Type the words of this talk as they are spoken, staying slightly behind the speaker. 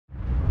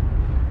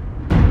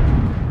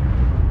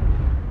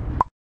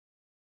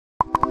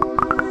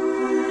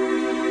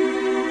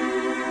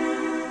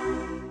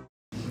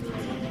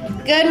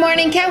Good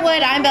morning,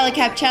 Kentwood. I'm Bella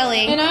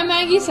Capcelli. And I'm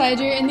Maggie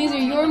Sider, and these are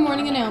your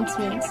morning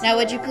announcements. Now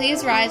would you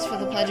please rise for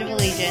the Pledge of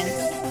Allegiance?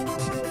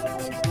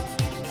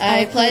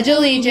 I pledge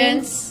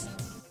allegiance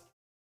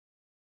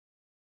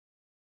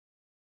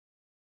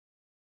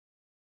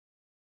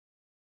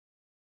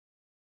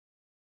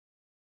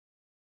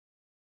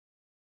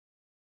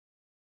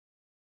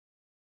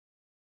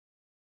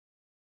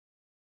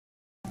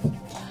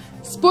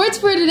Sports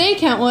for today,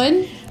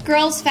 Kentwood.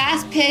 Girls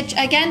fast pitch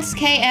against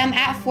KM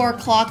at 4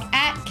 o'clock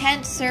at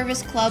Kent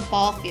Service Club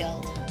ball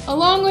field.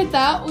 Along with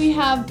that, we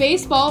have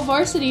baseball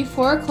varsity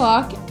 4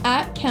 o'clock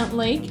at Kent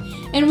Lake,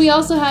 and we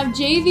also have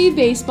JV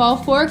baseball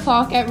 4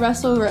 o'clock at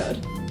Russell Road.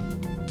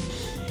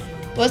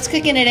 What's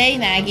cooking today,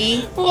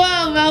 Maggie?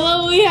 Well,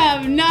 Bella, we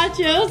have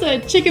nachos, a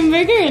chicken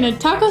burger, and a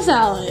taco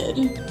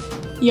salad.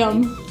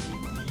 Yum.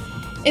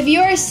 If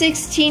you are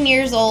 16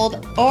 years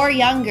old or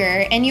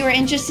younger and you are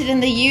interested in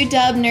the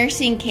UW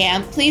nursing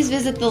camp, please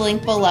visit the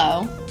link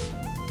below.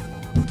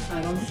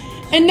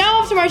 And now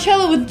off to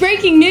Marcello with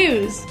breaking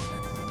news.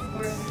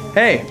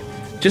 Hey,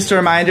 just a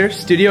reminder,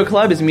 Studio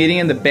Club is meeting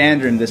in the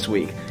band room this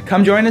week.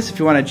 Come join us if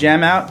you want to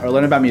jam out or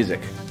learn about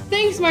music.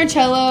 Thanks,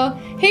 Marcello.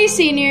 Hey,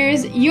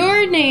 seniors,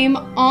 your name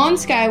on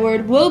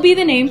Skyward will be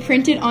the name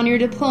printed on your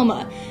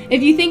diploma.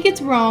 If you think it's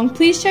wrong,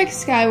 please check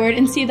Skyward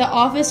and see the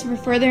office for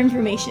further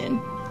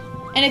information.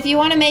 And if you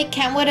want to make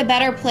Kentwood a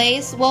better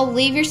place, well,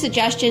 leave your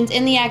suggestions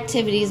in the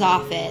activities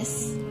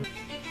office.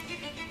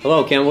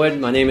 Hello, Kentwood.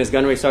 My name is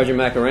Gunnery Sergeant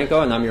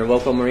Makarenko, and I'm your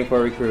local Marine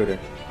Corps recruiter.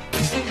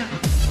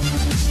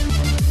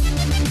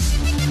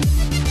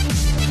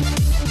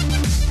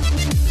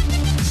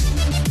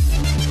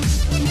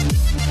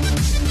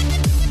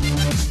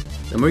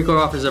 The Marine Corps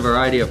offers a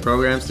variety of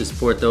programs to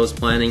support those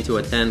planning to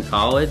attend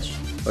college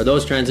or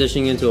those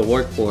transitioning into a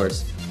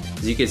workforce.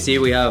 As you can see,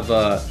 we have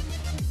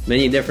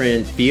many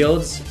different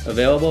fields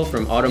available,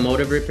 from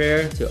automotive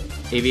repair to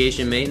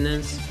aviation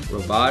maintenance,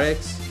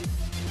 robotics,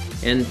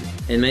 and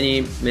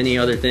many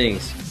other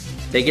things.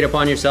 Take it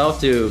upon yourself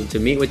to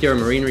meet with your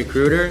Marine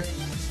recruiter,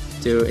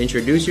 to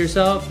introduce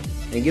yourself,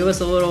 and give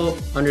us a little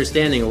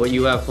understanding of what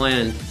you have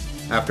planned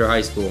after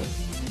high school.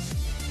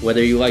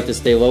 Whether you like to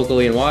stay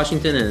locally in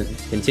Washington and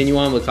continue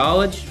on with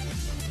college,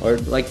 or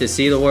like to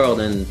see the world.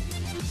 And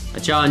I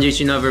challenge each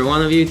and every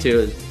one of you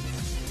to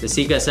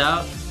seek us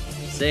out.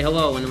 Say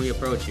hello when we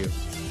approach you.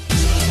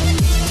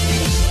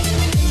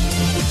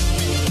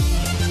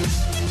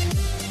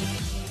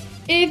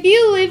 If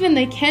you live in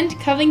the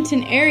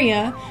Kent-Covington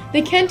area,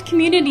 the Kent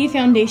Community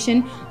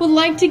Foundation would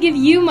like to give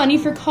you money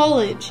for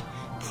college.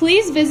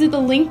 Please visit the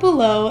link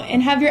below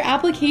and have your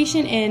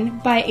application in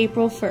by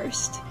April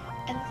 1st.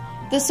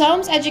 The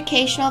Soames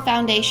Educational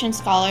Foundation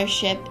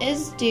Scholarship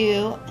is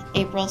due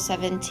April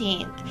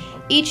 17th.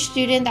 Each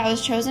student that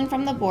was chosen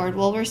from the board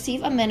will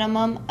receive a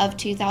minimum of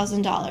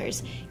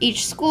 $2,000.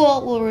 Each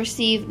school will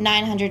receive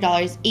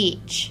 $900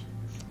 each.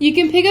 You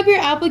can pick up your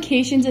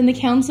applications in the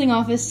counseling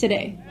office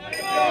today.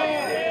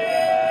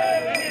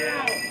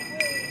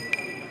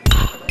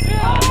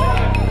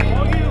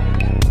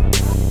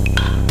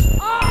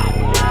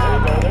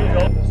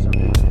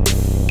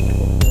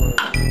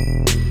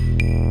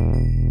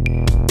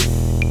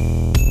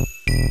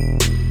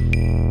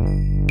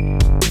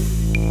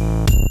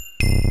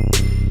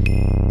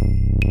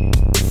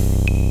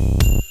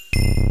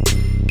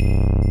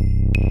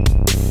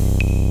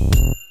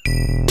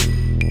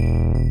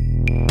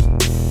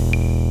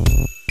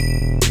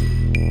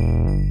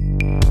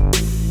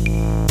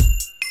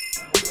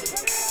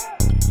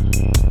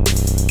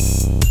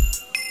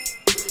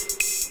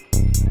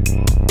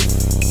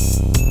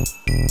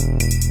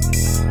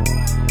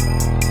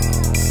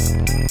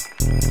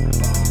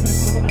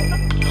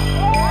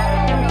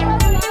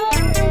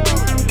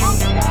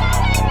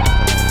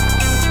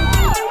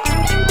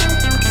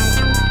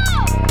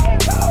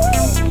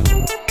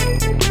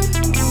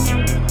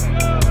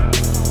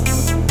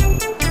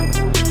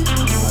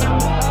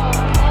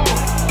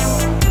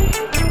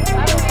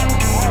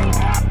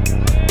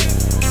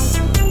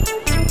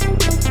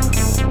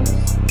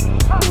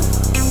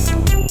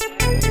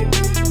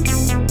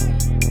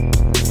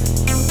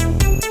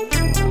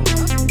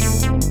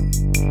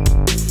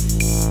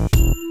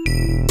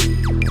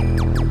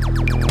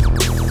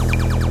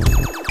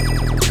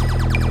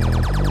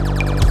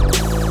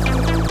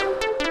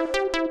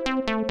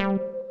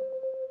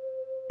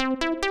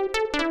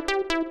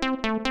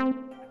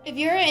 If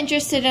you're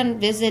interested in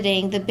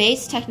visiting the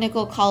Bates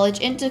Technical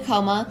College in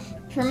Tacoma,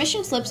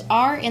 permission slips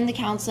are in the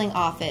counseling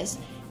office.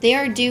 They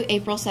are due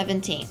April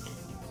 17th.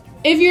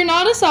 If you're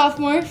not a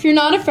sophomore, if you're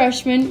not a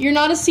freshman, you're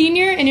not a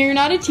senior, and you're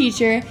not a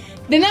teacher,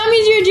 then that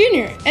means you're a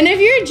junior. And if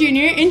you're a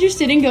junior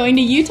interested in going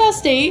to Utah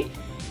State,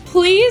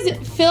 please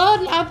fill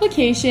out an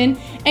application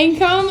and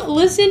come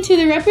listen to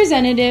the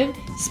representative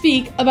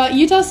speak about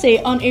Utah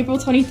State on April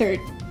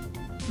 23rd.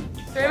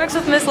 Ceramics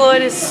with Miss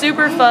Lloyd is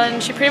super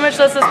fun. She pretty much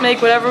lets us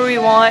make whatever we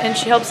want, and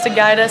she helps to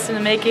guide us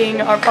into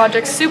making our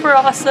projects super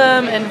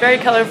awesome and very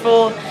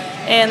colorful,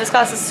 and this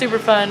class is super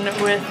fun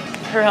with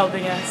her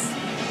helping us.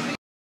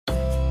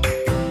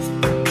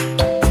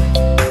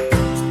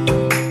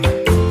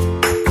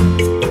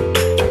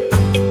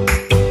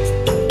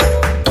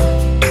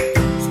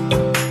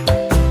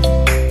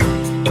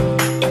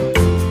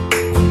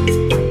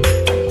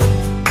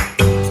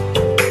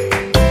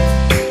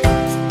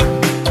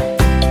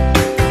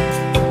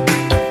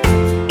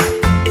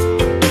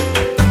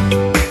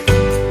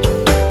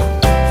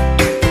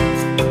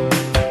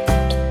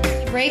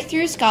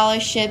 Breakthrough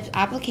Scholarship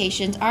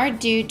applications are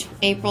due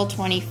April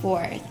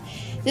 24th.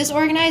 This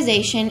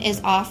organization is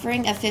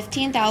offering a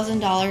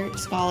 $15,000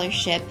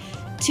 scholarship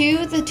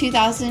to the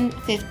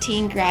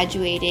 2015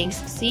 graduating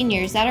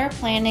seniors that are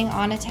planning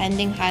on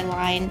attending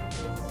Highline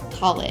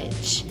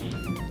College.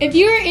 If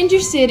you are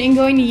interested in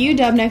going to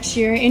UW next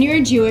year and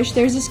you're Jewish,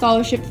 there's a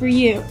scholarship for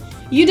you.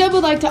 UW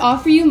would like to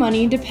offer you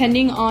money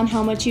depending on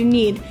how much you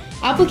need.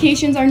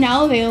 Applications are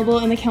now available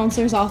in the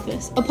counselor's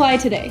office. Apply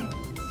today.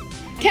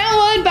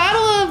 Kentwood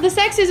Battle of the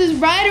Sexes is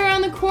right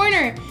around the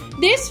corner.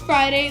 This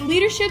Friday,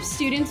 leadership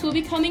students will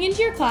be coming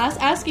into your class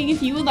asking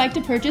if you would like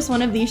to purchase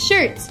one of these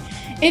shirts.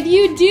 If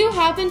you do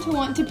happen to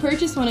want to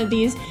purchase one of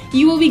these,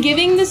 you will be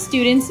giving the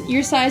students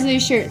your size of the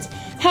shirts.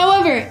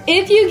 However,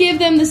 if you give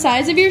them the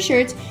size of your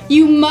shirts,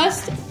 you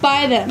must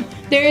buy them.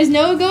 There is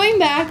no going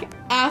back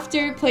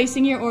after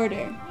placing your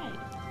order.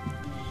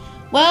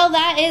 Well,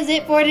 that is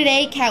it for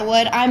today,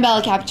 Kentwood. I'm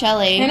Bella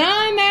Capicelli. And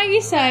I'm Maggie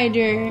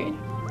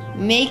Sider.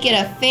 Make it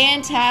a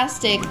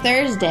fantastic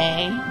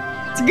Thursday.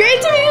 It's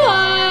great to be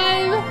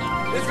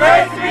live! It's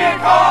great to be in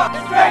college!